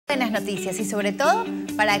Buenas noticias y sobre todo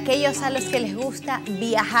para aquellos a los que les gusta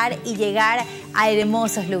viajar y llegar a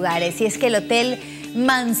hermosos lugares. Y es que el hotel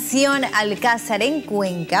Mansión Alcázar en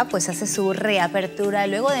Cuenca pues hace su reapertura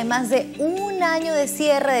luego de más de un año de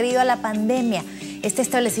cierre debido a la pandemia. Este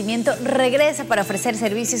establecimiento regresa para ofrecer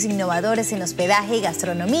servicios innovadores en hospedaje y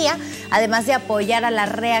gastronomía, además de apoyar a la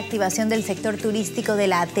reactivación del sector turístico de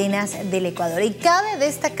la Atenas del Ecuador. Y cabe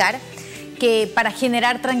destacar que para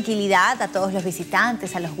generar tranquilidad a todos los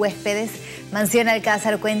visitantes, a los huéspedes, Mansión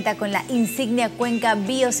Alcázar cuenta con la insignia Cuenca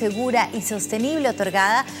biosegura y sostenible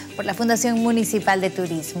otorgada por la Fundación Municipal de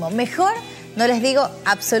Turismo. Mejor no les digo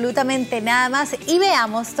absolutamente nada más y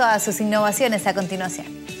veamos todas sus innovaciones a continuación.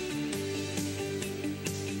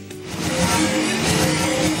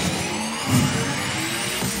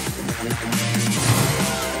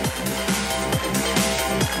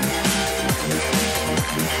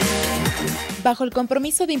 Bajo el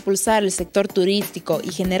compromiso de impulsar el sector turístico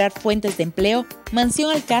y generar fuentes de empleo,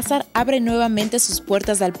 Mansión Alcázar abre nuevamente sus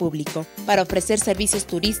puertas al público para ofrecer servicios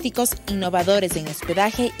turísticos innovadores en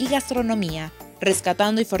hospedaje y gastronomía,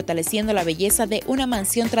 rescatando y fortaleciendo la belleza de una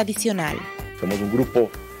mansión tradicional. Somos un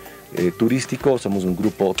grupo turístico, somos un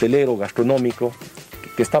grupo hotelero, gastronómico,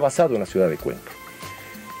 que está basado en la ciudad de Cuenca.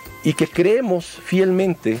 Y que creemos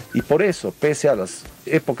fielmente, y por eso, pese a las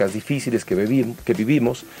épocas difíciles que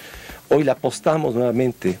vivimos, hoy le apostamos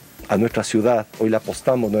nuevamente a nuestra ciudad, hoy le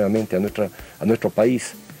apostamos nuevamente a nuestro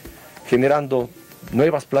país, generando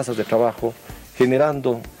nuevas plazas de trabajo,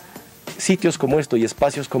 generando sitios como estos y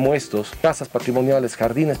espacios como estos, casas patrimoniales,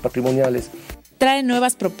 jardines patrimoniales. Traen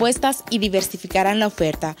nuevas propuestas y diversificarán la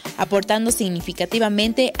oferta, aportando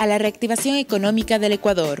significativamente a la reactivación económica del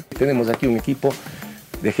Ecuador. Tenemos aquí un equipo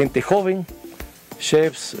de gente joven,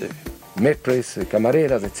 chefs, maîtres,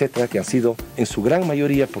 camareras, etcétera, que han sido en su gran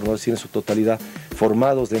mayoría, por no decir en su totalidad,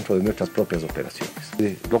 formados dentro de nuestras propias operaciones.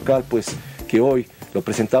 El local, pues, que hoy lo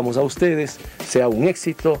presentamos a ustedes, sea un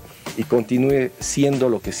éxito y continúe siendo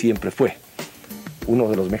lo que siempre fue. Uno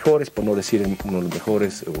de los mejores, por no decir uno de los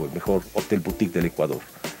mejores o el mejor hotel boutique del Ecuador.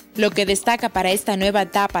 Lo que destaca para esta nueva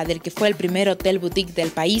etapa del que fue el primer hotel boutique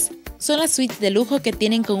del país son las suites de lujo que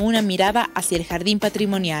tienen con una mirada hacia el jardín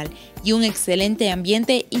patrimonial y un excelente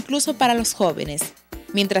ambiente incluso para los jóvenes,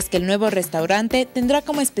 mientras que el nuevo restaurante tendrá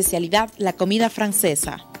como especialidad la comida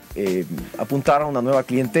francesa. Apuntar a una nueva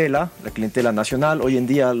clientela, la clientela nacional. Hoy en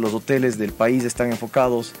día los hoteles del país están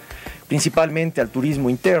enfocados principalmente al turismo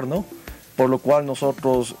interno, por lo cual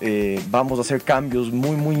nosotros vamos a hacer cambios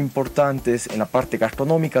muy importantes en la parte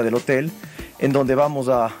gastronómica del hotel, en donde vamos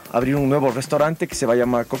a abrir un nuevo restaurante que se va a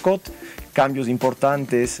llamar Cocot, cambios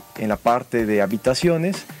importantes en la parte de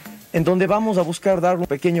habitaciones, en donde vamos a buscar dar un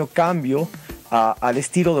pequeño cambio al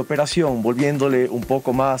estilo de operación, volviéndole un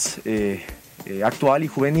poco más actual y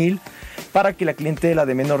juvenil, para que la clientela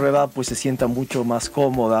de menor edad pues, se sienta mucho más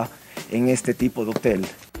cómoda en este tipo de hotel.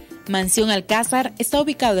 Mansión Alcázar está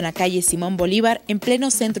ubicado en la calle Simón Bolívar, en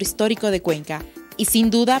pleno centro histórico de Cuenca, y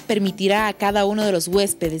sin duda permitirá a cada uno de los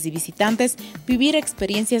huéspedes y visitantes vivir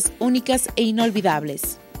experiencias únicas e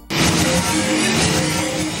inolvidables.